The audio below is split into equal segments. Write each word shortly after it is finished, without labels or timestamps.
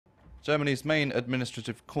Germany's main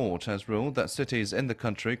administrative court has ruled that cities in the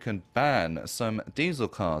country can ban some diesel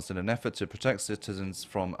cars in an effort to protect citizens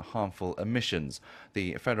from harmful emissions.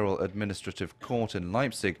 The Federal Administrative Court in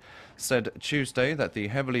Leipzig said Tuesday that the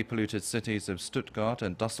heavily polluted cities of Stuttgart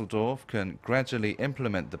and Dusseldorf can gradually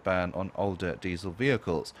implement the ban on older diesel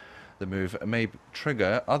vehicles. The move may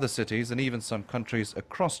trigger other cities and even some countries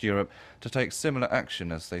across Europe to take similar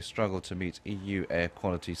action as they struggle to meet EU air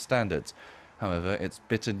quality standards. However, it's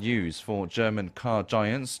bitter news for German car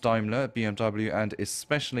giants Daimler, BMW and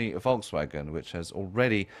especially Volkswagen, which has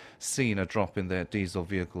already seen a drop in their diesel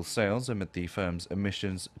vehicle sales amid the firm's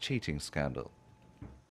emissions cheating scandal.